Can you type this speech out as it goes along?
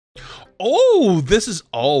Oh, this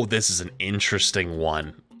is an interesting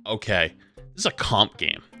one. Okay, this is a comp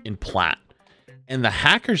game in Plat, and the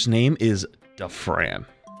hacker's name is Dafran.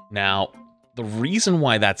 Now, the reason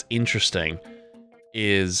why that's interesting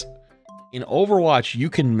is in Overwatch, you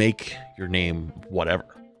can make your name whatever.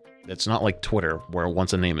 It's not like Twitter, where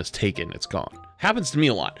once a name is taken, it's gone. Happens to me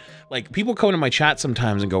a lot. Like, people come into my chat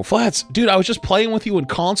sometimes and go, Flats, dude, I was just playing with you in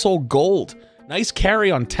console gold. Nice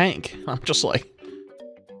carry on tank. I'm just like...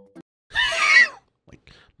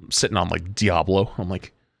 I'm sitting on, like, Diablo. I'm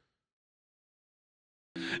like...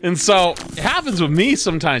 And so, it happens with me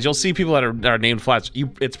sometimes. You'll see people that are named Flats.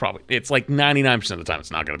 It's like 99% of the time, it's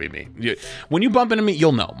not going to be me. When you bump into me,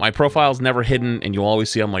 you'll know. My profile's never hidden, and you'll always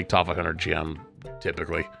see I'm, like, top 100 GM,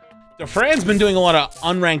 typically. Dafran's been doing a lot of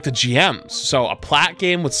unranked GMs, so a Plat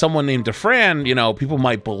game with someone named Dafran, you know, people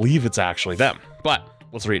might believe it's actually them. But,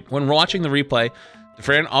 let's read. When watching the replay,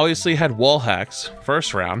 Dafran obviously had wall hacks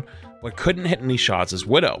first round, but couldn't hit any shots as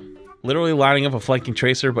Widow. Literally lining up a flanking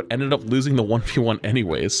Tracer, but ended up losing the 1v1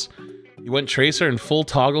 anyways. He went Tracer and full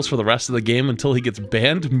toggles for the rest of the game until he gets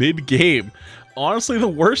banned mid-game. Honestly, the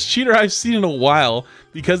worst cheater I've seen in a while,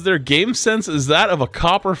 because their game sense is that of a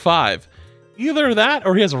Copper 5. Either that,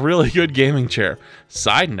 or he has a really good gaming chair.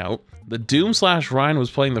 Side note, the Doom/Ryan was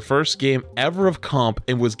playing the first game ever of comp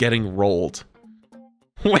and was getting rolled.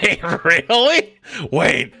 Wait, really?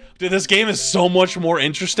 Wait, dude, this game is so much more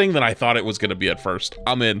interesting than I thought it was going to be at first.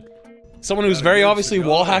 I'm in. Someone who's very obviously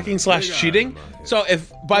wall hacking / cheating. So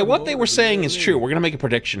if by what they were saying is true, we're gonna make a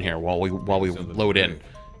prediction here while we load in.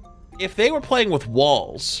 If they were playing with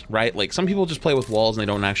walls, right? Like some people just play with walls and they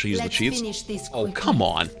don't actually use the cheats. Oh, come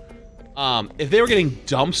on. If they were getting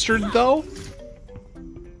dumpstered though,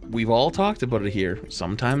 we've all talked about it here.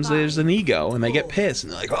 Sometimes there's an ego and they get pissed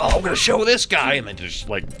and they're like, oh, I'm gonna show this guy, and they just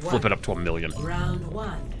like flip it up to 1,000,000. Round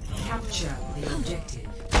 1. Capture the objective.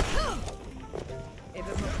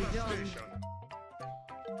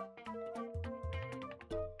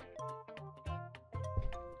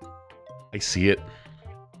 I see it.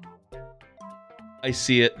 I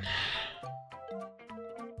see it.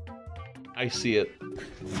 I see it.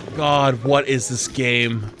 God, what is this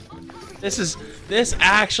game? This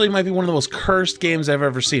actually might be one of the most cursed games I've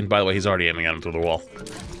ever seen. By the way, he's already aiming at him through the wall.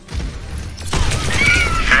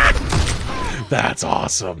 That's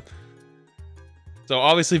awesome. So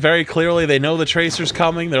obviously, very clearly, they know the Tracer's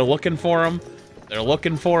coming. They're looking for him. They're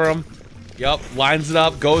looking for him. Yup, lines it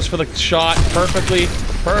up, goes for the shot perfectly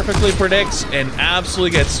predicts, and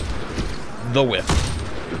absolutely gets the whiff.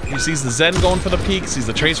 He sees the Zen going for the peak, sees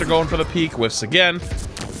the Tracer going for the peak, whiffs again.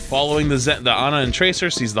 Following the Zen, the Ana and Tracer,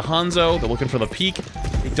 sees the Hanzo, they're looking for the peak.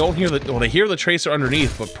 They don't hear the, well, they hear the Tracer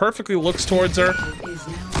underneath, but perfectly looks towards her.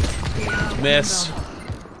 Miss.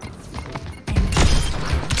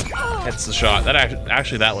 Hits the shot. That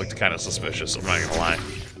actually that looked kind of suspicious, I'm not gonna lie.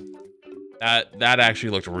 That actually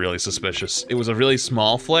looked really suspicious. It was a really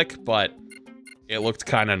small flick, but it looked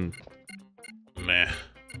kind of meh.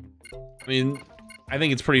 I mean, I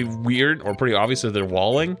think it's pretty weird or pretty obvious that they're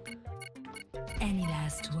walling. Any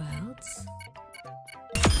last words?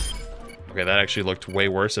 Okay, that actually looked way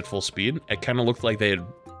worse at full speed. It kind of looked like they had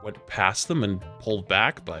went past them and pulled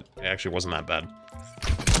back, but it actually wasn't that bad.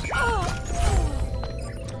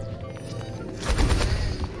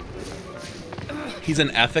 He's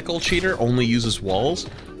an ethical cheater, only uses walls.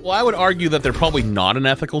 Well, I would argue that they're probably not an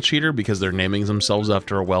ethical cheater because they're naming themselves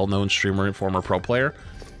after a well-known streamer and former pro player.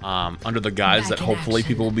 Under the guise that hopefully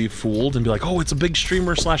people will be fooled and be like, oh, it's a big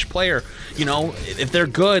streamer / player. You know, if they're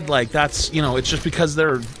good, like that's, you know, it's just because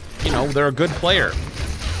they're, you know, they're a good player.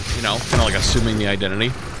 You know, kind of like assuming the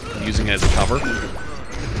identity and using it as a cover.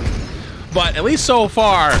 But at least so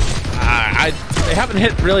far, they haven't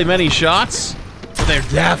hit really many shots, but they're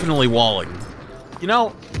definitely walling. You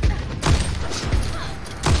know,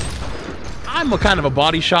 I'm a kind of a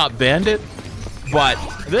body shot bandit, but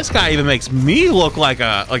this guy even makes me look like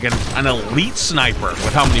an elite sniper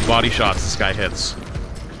with how many body shots this guy hits.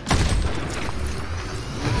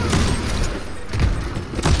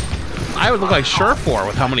 I would look like Surefour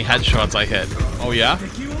with how many headshots I hit. Oh yeah?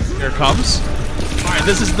 Here it comes. Alright,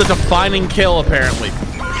 this is the defining kill apparently.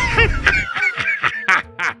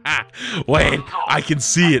 Wait, I can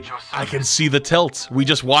see it. I can see the tilt. We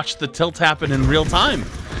just watched the tilt happen in real time.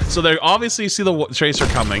 So they obviously see the Tracer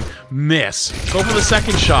coming. Miss. Go for the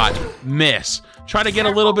second shot. Miss. Try to get a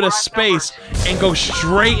little bit of space and go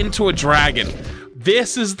straight into a dragon.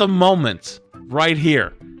 This is the moment right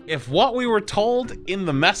here. If what we were told in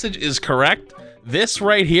the message is correct, this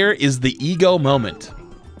right here is the ego moment.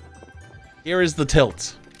 Here is the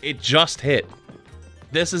tilt. It just hit.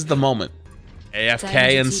 This is the moment.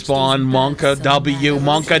 AFK and spawn Monka W.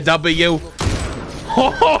 Monka W.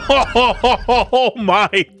 Oh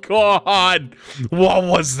my god! What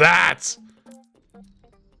was that?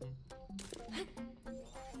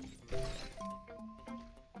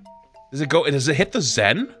 Does it hit the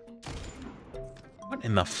Zen? What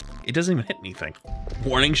in the f? It doesn't even hit anything.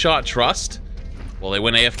 Warning shot trust. Well, they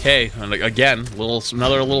went AFK. And again,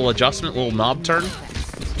 another little adjustment, little knob turn.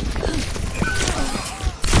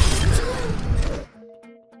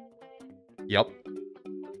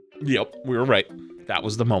 Yep, we were right. That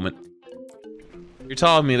was the moment. You're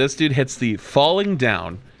telling me this dude hits the falling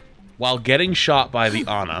down while getting shot by the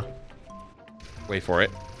Ana. Wait for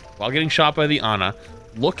it. While getting shot by the Ana,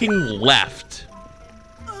 looking left,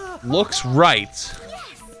 looks right.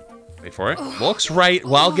 Wait for it. Looks right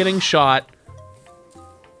while getting shot.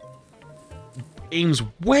 Aims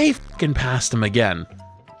way fucking past him again.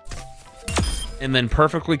 And then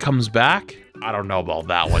perfectly comes back. I don't know about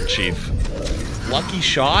that one, Chief. Lucky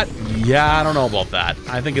shot? Yeah, I don't know about that.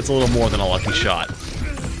 I think it's a little more than a lucky shot.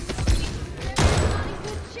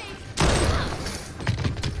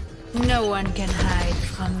 No one can hide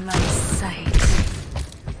from my sight.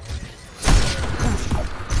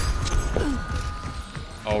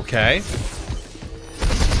 Okay.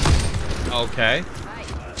 Okay.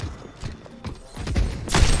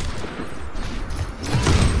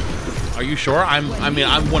 Are you sure? I'm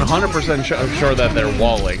 100% sure that they're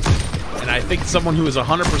walling. And I think someone who is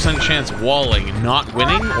 100% chance walling, not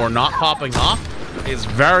winning, or not popping off, is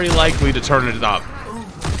very likely to turn it up.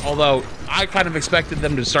 Although, I kind of expected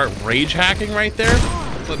them to start rage hacking right there,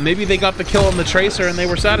 but maybe they got the kill on the Tracer and they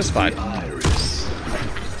were satisfied.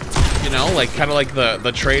 You know, like kind of like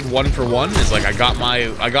the trade 1-for-1 is like I got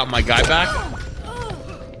my guy back.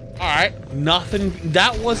 All right, nothing.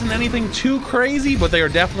 That wasn't anything too crazy, but they are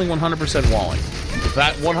definitely 100% walling.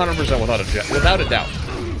 That 100% without a doubt.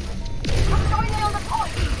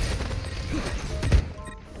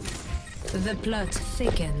 The plot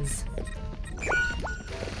thickens.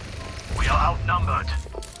 We are outnumbered.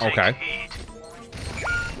 Okay.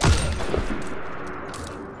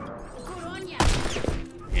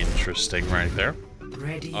 Interesting right there.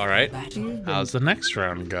 All right. How's the next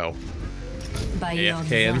round go?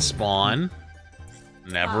 AFK and spawn.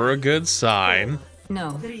 Never a good sign.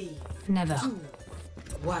 No, never.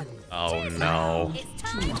 Oh no.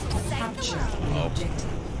 Oh.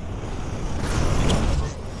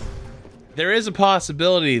 There is a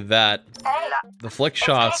possibility that the flick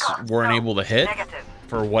shots weren't able to hit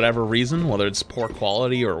for whatever reason, whether it's poor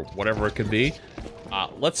quality or whatever it could be.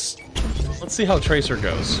 Let's see how Tracer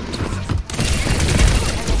goes.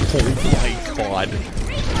 Oh my god.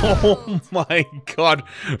 Oh my god.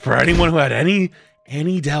 For anyone who had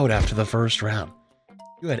any doubt after the first round,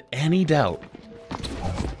 you had any doubt.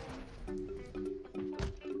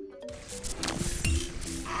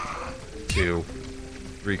 Two.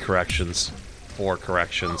 3 corrections, 4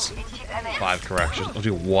 corrections, 5 corrections. Oh,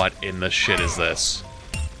 dude, what in the shit is this?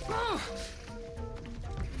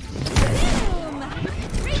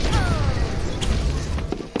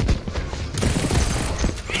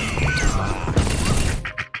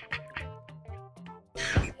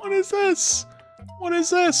 What is this? What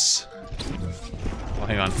is this? Oh,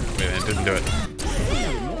 hang on. Wait, it didn't do it.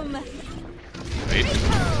 Wait.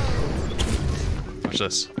 Watch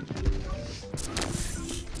this.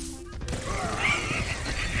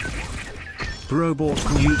 Bro bought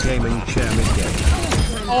new gaming chair again.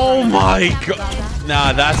 Oh my god.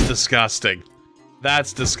 Nah, that's disgusting.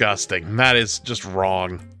 That's disgusting. That is just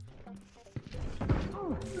wrong.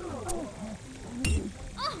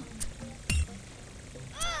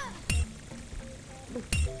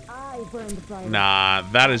 Nah,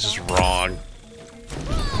 that is just wrong.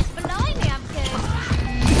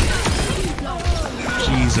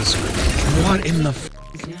 Jesus. What in the f?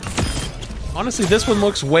 Honestly, this one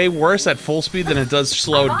looks way worse at full speed than it does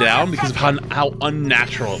slowed down because of how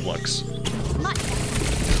unnatural it looks.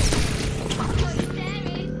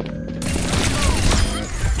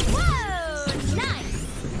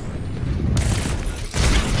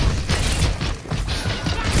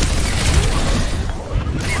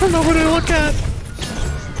 I don't know what to look at.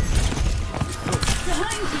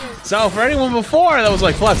 So, for anyone before that was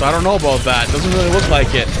like, Fletch, I don't know about that. Doesn't really look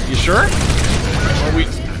like it. You sure?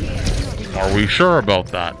 Are we sure about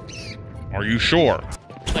that? Are you sure?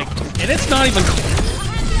 Like, and it's not even.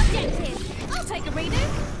 I'll take a reading.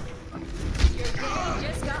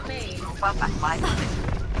 Just got me.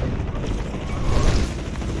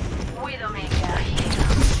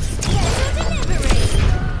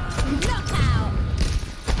 Knockout.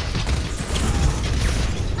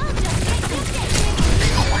 I'll just take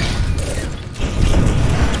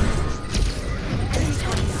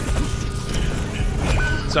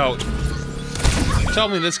So, tell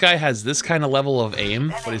me this guy has this kind of level of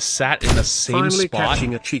aim, but is sat in the same Finally spot.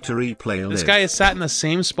 catching a cheater replay on This it. guy is sat in the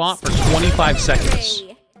same spot for 25 seconds.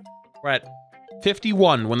 We're at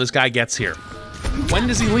 51 when this guy gets here. When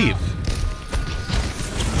does he leave?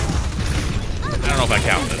 I don't know if I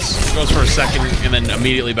count this. Goes for a second and then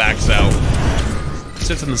immediately backs out.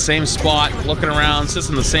 Sits in the same spot, looking around, sits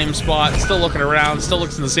in the same spot, still looking around, still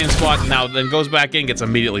looks in the same spot, now then goes back in, gets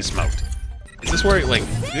immediately smoked. Is this where, like, you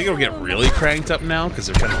think it'll get really cranked up now? Because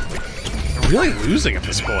they're kind of, like, they're really losing at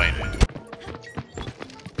this point.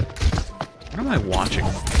 What am I watching?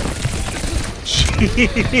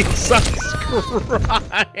 Jesus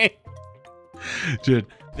Christ. Dude,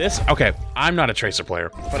 this, okay, I'm not a Tracer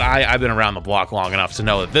player, but I've been around the block long enough to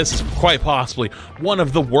know that this is quite possibly one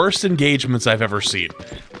of the worst engagements I've ever seen.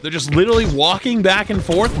 They're just literally walking back and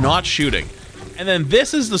forth, not shooting. And then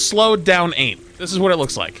this is the slowed down aim. This is what it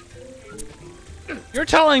looks like. You're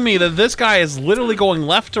telling me that this guy is literally going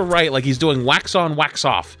left to right like he's doing wax on, wax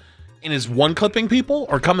off, and is one-clipping people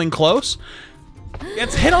or coming close?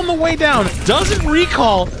 Gets hit on the way down, doesn't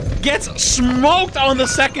recall, gets smoked on the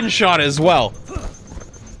second shot as well.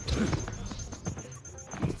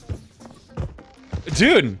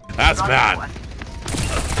 Dude, that's bad.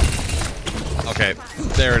 Okay,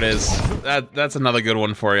 there it is. That's another good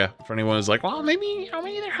one for you. For anyone who's like, well, maybe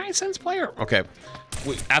they're high sense player. Okay,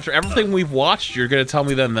 after everything we've watched, you're gonna tell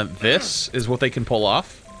me then that this is what they can pull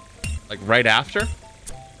off, like right after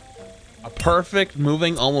a perfect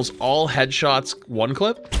moving, almost all headshots one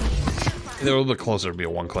clip. They're a little bit closer to be a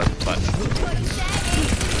one clip, but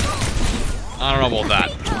I don't know about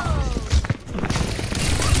that.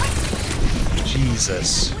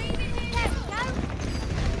 Jesus.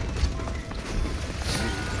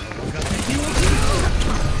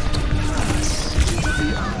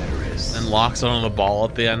 And locks on the ball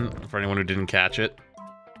at the end for anyone who didn't catch it.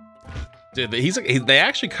 Dude, they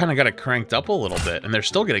actually kind of got it cranked up a little bit, and they're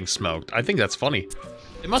still getting smoked. I think that's funny.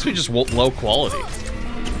 It must be just low quality.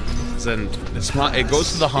 Then it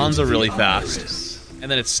goes to the Hanzo really fast, and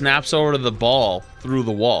then it snaps over to the ball through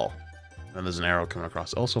the wall. And there's an arrow coming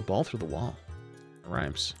across. Also, ball through the wall. It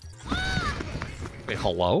rhymes. Wait,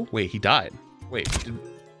 hello? Wait, he died. Wait,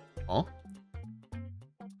 huh?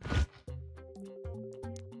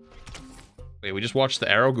 Wait, we just watched the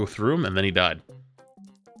arrow go through him, and then he died.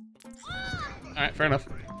 Alright, fair enough.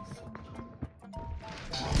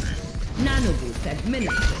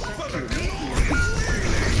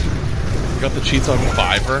 Got the cheats on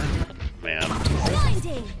Fiverr? Man.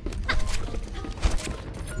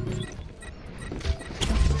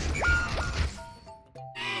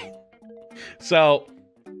 So,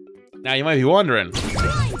 now you might be wondering,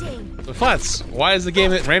 but Flats, why is the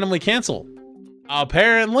game randomly canceled?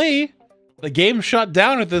 Apparently, the game shut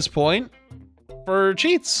down at this point for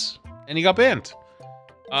cheats, and he got banned.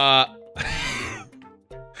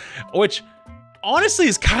 Which, honestly,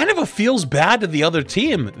 is kind of a feels bad to the other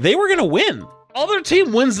team. They were gonna win. Other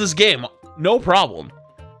team wins this game, no problem.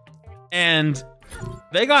 And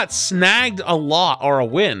they got snagged a lot, or a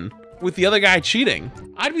win, with the other guy cheating.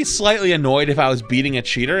 I'd be slightly annoyed if I was beating a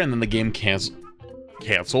cheater and then the game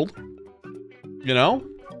canceled. You know?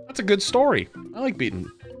 That's a good story. I like beating